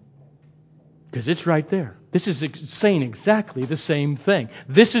 Because it's right there. This is saying exactly the same thing.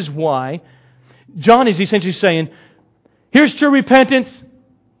 This is why John is essentially saying, here's true repentance.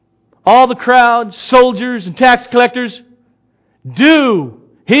 All the crowd, soldiers and tax collectors, do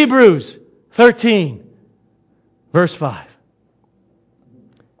Hebrews 13, verse 5.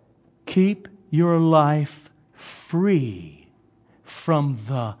 Keep your life free from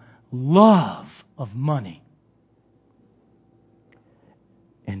the love of money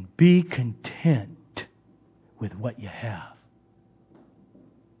and be content with what you have.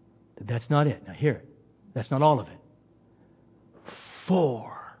 That's not it. Now hear it. That's not all of it.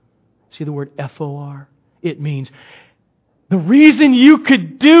 For, see the word F-O-R? It means the reason you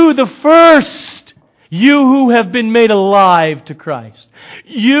could do the first, you who have been made alive to Christ,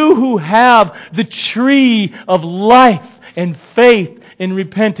 you who have the tree of life and faith and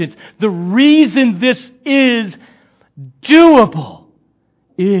repentance, the reason this is doable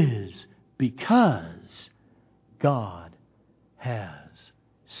is because God has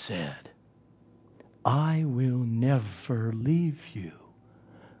said, I will never leave you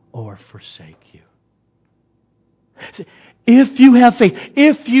or forsake you. If you have faith,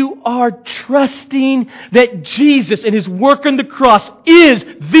 if you are trusting that Jesus and His work on the cross is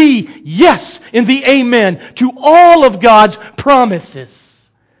the yes and the amen to all of God's promises,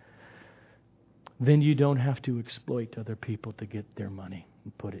 then you don't have to exploit other people to get their money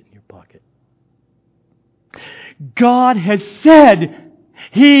and put it in your pocket. God has said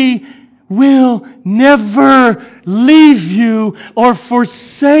He will never leave you or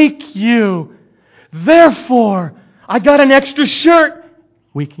forsake you. Therefore, I got an extra shirt.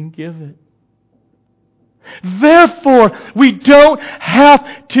 We can give it. Therefore, we don't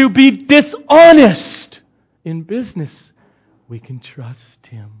have to be dishonest in business. We can trust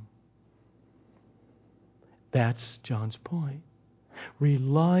Him. That's John's point.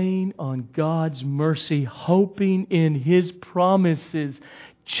 Relying on God's mercy, hoping in His promises,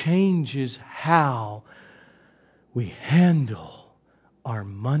 changes how we handle our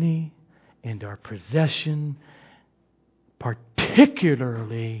money and our possession,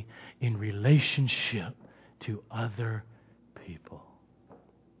 particularly in relationship to other people.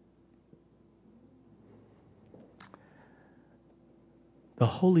 The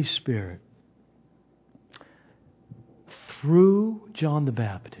Holy Spirit, through John the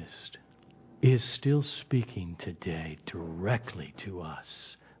Baptist, is still speaking today directly to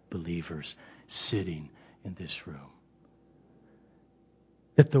us, believers sitting in this room.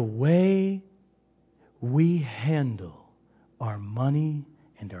 That the way we handle our money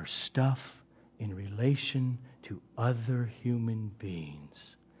and our stuff in relation to other human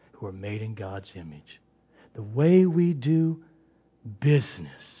beings who are made in God's image, the way we do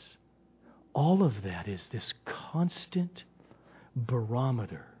business, all of that is this constant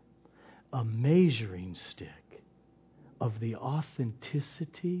barometer, a measuring stick of the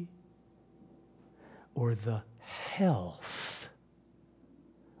authenticity or the health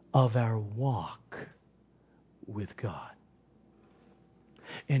of our walk with God.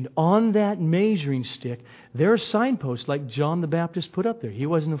 And on that measuring stick, there are signposts like John the Baptist put up there. He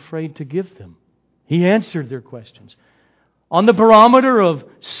wasn't afraid to give them. He answered their questions. On the barometer of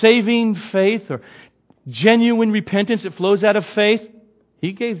saving faith or genuine repentance that flows out of faith,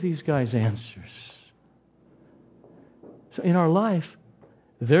 He gave these guys answers. So in our life,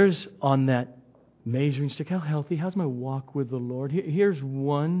 there's on that measuring stick, how healthy, how's my walk with the Lord? Here's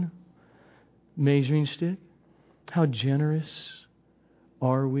one measuring stick? How generous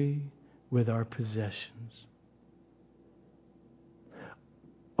are we with our possessions?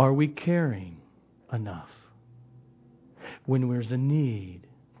 Are we caring enough when there's a need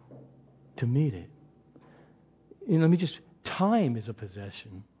to meet it? Time is a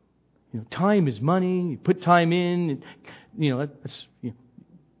possession. Time is money. You put time in.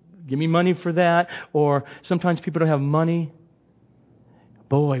 Give me money for that. Or sometimes people don't have money.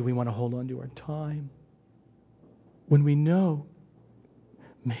 Boy, we want to hold on to our time. When we know,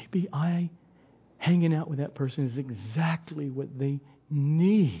 maybe hanging out with that person is exactly what they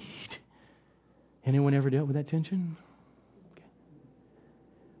need. Anyone ever dealt with that tension? Okay.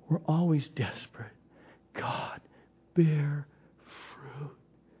 We're always desperate. God, bear fruit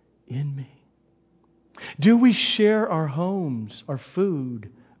in me. Do we share our homes, our food,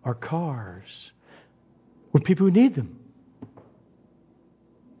 our cars with people who need them?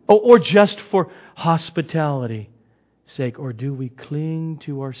 Or just for hospitality sake? Or do we cling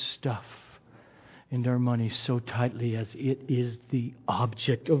to our stuff and our money so tightly as it is the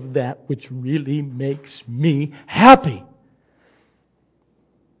object of that which really makes me happy?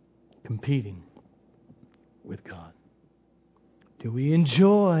 Competing with God. Do we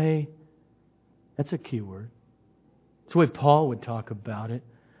enjoy? That's a key word. That's the way Paul would talk about it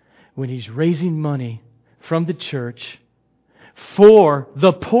when he's raising money from the church for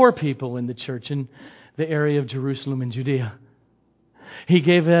the poor people in the church in the area of Jerusalem and Judea. He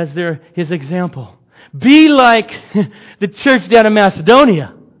gave as his example. Be like the church down in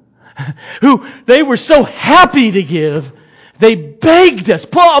Macedonia, who they were so happy to give, they begged us,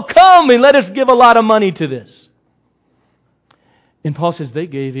 Paul, come and let us give a lot of money to this. And Paul says they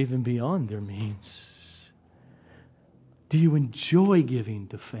gave even beyond their means. Do you enjoy giving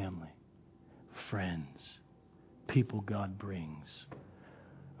to family, friends, people God brings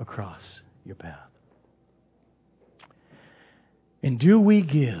across your path? And do we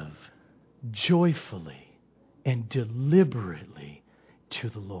give joyfully and deliberately to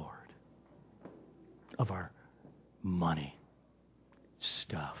the Lord of our money,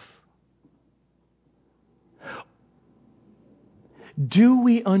 stuff? Do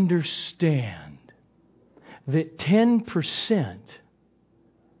we understand that 10%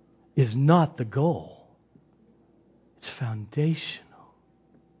 is not the goal? It's foundational.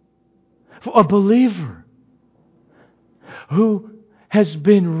 For a believer who has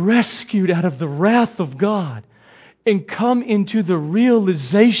been rescued out of the wrath of God and come into the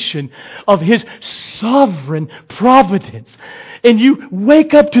realization of His sovereign providence, and you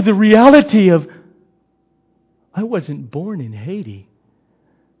wake up to the reality of, I wasn't born in Haiti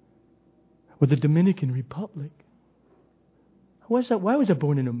or the Dominican Republic. Why was I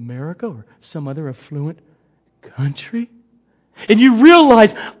born in America or some other affluent country? And you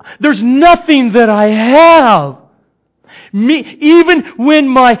realize there's nothing that I have. Even when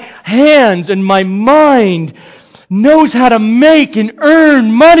my hands and my mind knows how to make and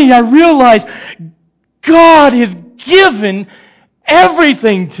earn money, I realize God has given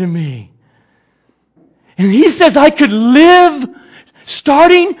everything to me. And He says I could live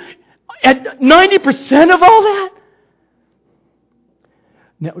starting at 90% of all that.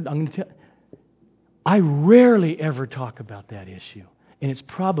 Now, I'm going to tell you, I rarely ever talk about that issue. And it's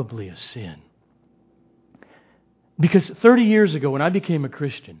probably a sin. Because 30 years ago when I became a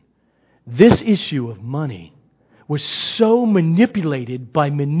Christian, this issue of money was so manipulated by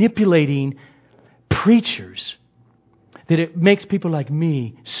manipulating preachers that it makes people like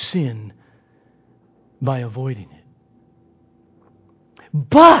me sin by avoiding it.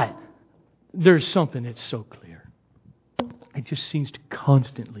 But there's something that's so clear. It just seems to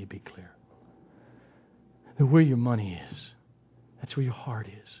constantly be clear. That where your money is, that's where your heart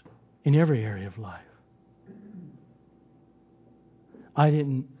is. In every area of life. I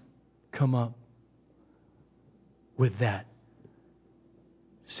didn't come up with that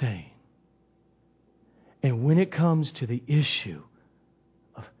saying. And when it comes to the issue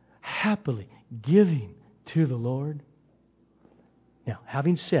of happily giving to the Lord, now,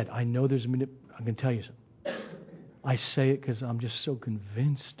 having said, I know there's I'm going to tell you something. I say it because I'm just so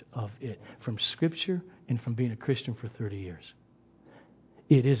convinced of it from Scripture and from being a Christian for 30 years.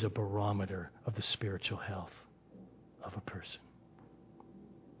 It is a barometer of the spiritual health of a person.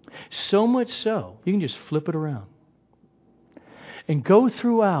 So much so, you can just flip it around. And go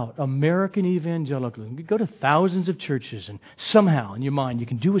throughout American evangelicalism. You go to thousands of churches and somehow in your mind you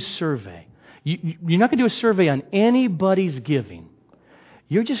can do a survey. You're not going to do a survey on anybody's giving.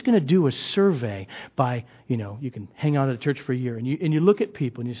 You're just going to do a survey by, you can hang out at a church for a year and you look at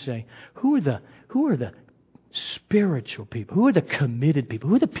people and you say, who are the spiritual people? Who are the committed people?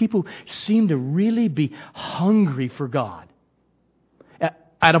 Who are the people who seem to really be hungry for God?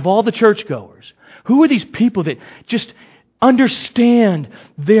 Out of all the churchgoers, who are these people that just understand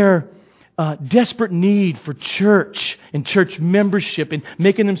their desperate need for church and church membership and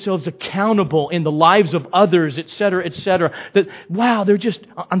making themselves accountable in the lives of others, etc., etc. That, wow, they're just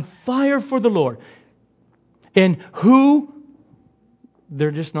on fire for the Lord. And who,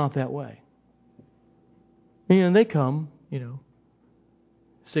 they're just not that way. And they come,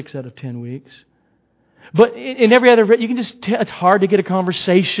 6 out of 10 weeks. But in every other, you can just tell, it's hard to get a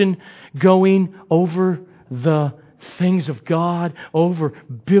conversation going over the things of God, over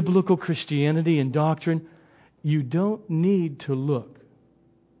biblical Christianity and doctrine. You don't need to look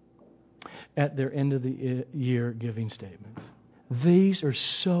at their end of the year giving statements. These are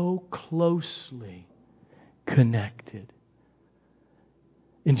so closely connected.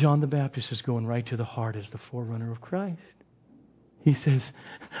 And John the Baptist is going right to the heart as the forerunner of Christ. He says,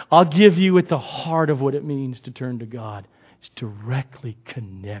 I'll give you at the heart of what it means to turn to God. It's directly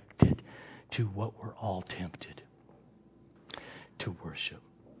connected to what we're all tempted to worship.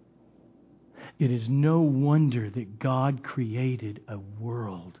 It is no wonder that God created a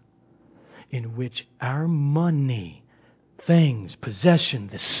world in which our money, things, possession,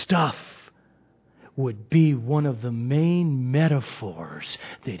 the stuff, would be one of the main metaphors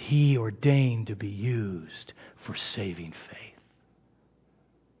that He ordained to be used for saving faith.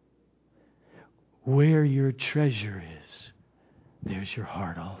 Where your treasure is, there's your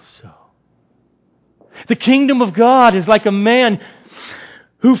heart also. The kingdom of God is like a man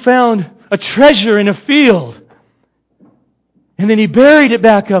who found a treasure in a field. And then he buried it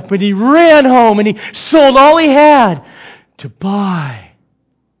back up and he ran home and he sold all he had to buy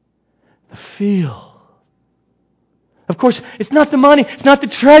the field. Of course, it's not the money, it's not the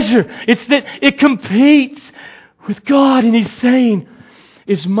treasure. It's that it competes with God. And He's saying,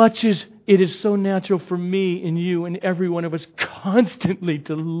 as much as it is so natural for me and you and every one of us constantly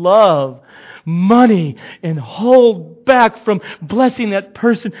to love money and hold back from blessing that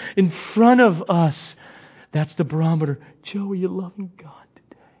person in front of us. That's the barometer. Joe, are you loving God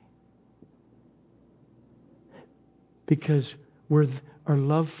today? Because where our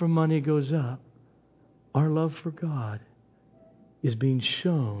love for money goes up, our love for God is being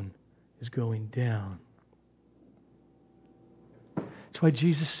shown is going down. That's why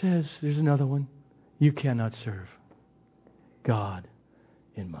Jesus says, there's another one, you cannot serve God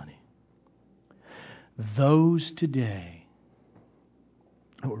and money. Those today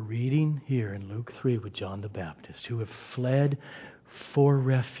that we're reading here in Luke 3 with John the Baptist, who have fled for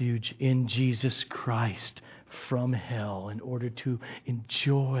refuge in Jesus Christ from hell in order to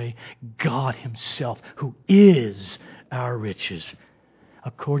enjoy God Himself, who is our riches.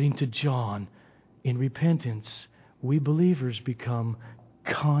 According to John, in repentance, we believers become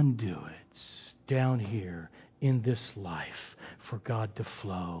conduits down here in this life for God to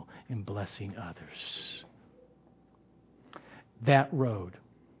flow in blessing others. That road.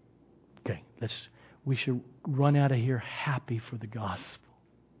 Okay, we should run out of here happy for the gospel.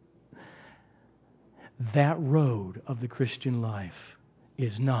 That road of the Christian life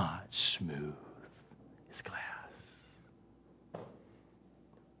is not smooth as glass.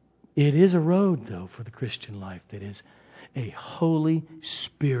 It is a road, though, for the Christian life that is a Holy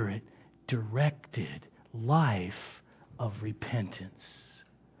Spirit directed life of repentance,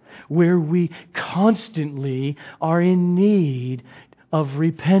 where we constantly are in need of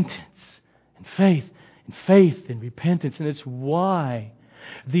repentance and faith and repentance. And it's why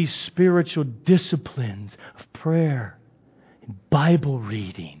these spiritual disciplines of prayer and Bible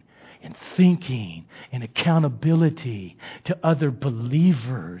reading and thinking and accountability to other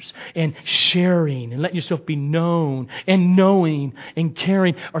believers and sharing and letting yourself be known and knowing and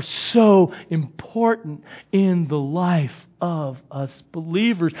caring are so important in the life of us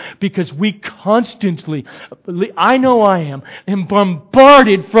believers, because we constantly, I know I am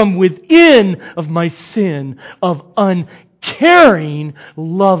bombarded from within of my sin of uncaring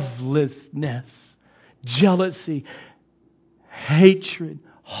lovelessness, jealousy, hatred,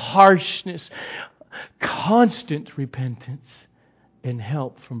 harshness, constant repentance, and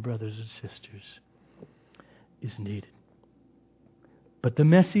help from brothers and sisters is needed. But the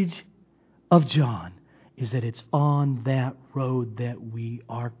message of John is that it's on that road that we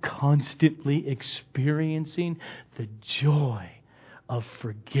are constantly experiencing the joy of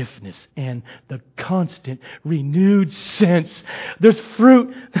forgiveness and the constant renewed sense. There's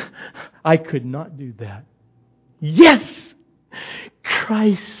fruit. I could not do that. Yes!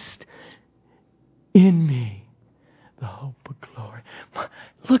 Christ in me, the hope of glory.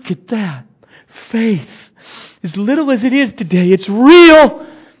 Look at that. Faith As little as it is today, it's real.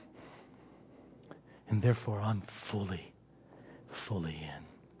 And therefore, I'm fully in.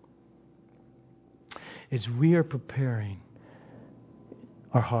 As we are preparing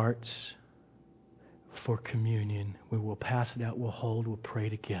our hearts for communion, we will pass it out, we'll hold, we'll pray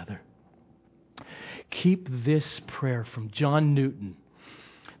together. Keep this prayer from John Newton,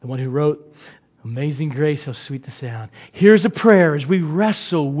 the one who wrote Amazing Grace, How Sweet the Sound. Here's a prayer as we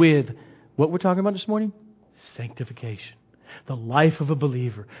wrestle with what we're talking about this morning: sanctification, the life of a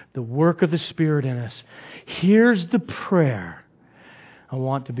believer, the work of the Spirit in us. Here's the prayer I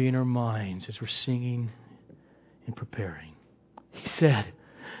want to be in our minds as we're singing and preparing. He said,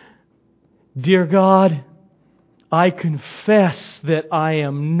 Dear God, I confess that I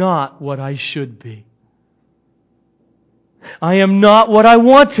am not what I should be. I am not what I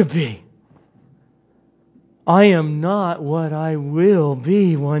want to be. I am not what I will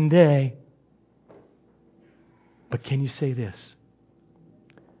be one day. But can you say this?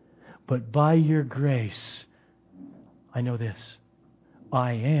 But by your grace, I know this.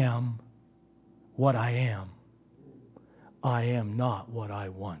 I am what I am. I am not what I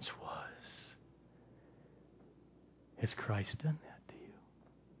once was. Has Christ done that to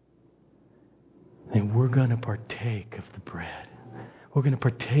you? And we're going to partake of the bread. We're going to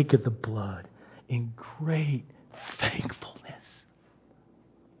partake of the blood in great thankfulness,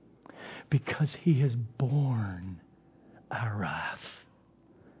 because He has borne our wrath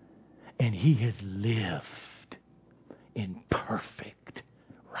and He has lived in perfect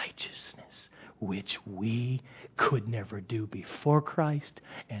righteousness, which we could never do before Christ,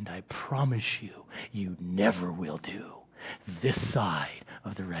 and I promise you, you never will do this side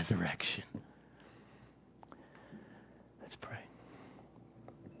of the resurrection. Let's pray.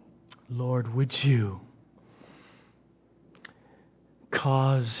 Lord, would you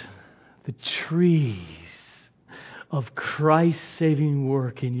cause the trees of Christ's saving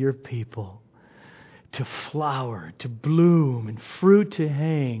work in your people to flower, to bloom, and fruit to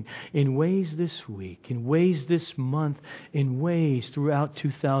hang in ways this week, in ways this month, in ways throughout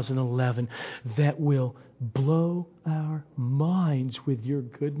 2011 that will blow our minds with your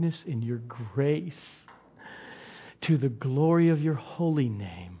goodness and your grace to the glory of your holy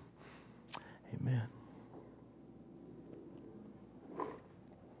name. Amen.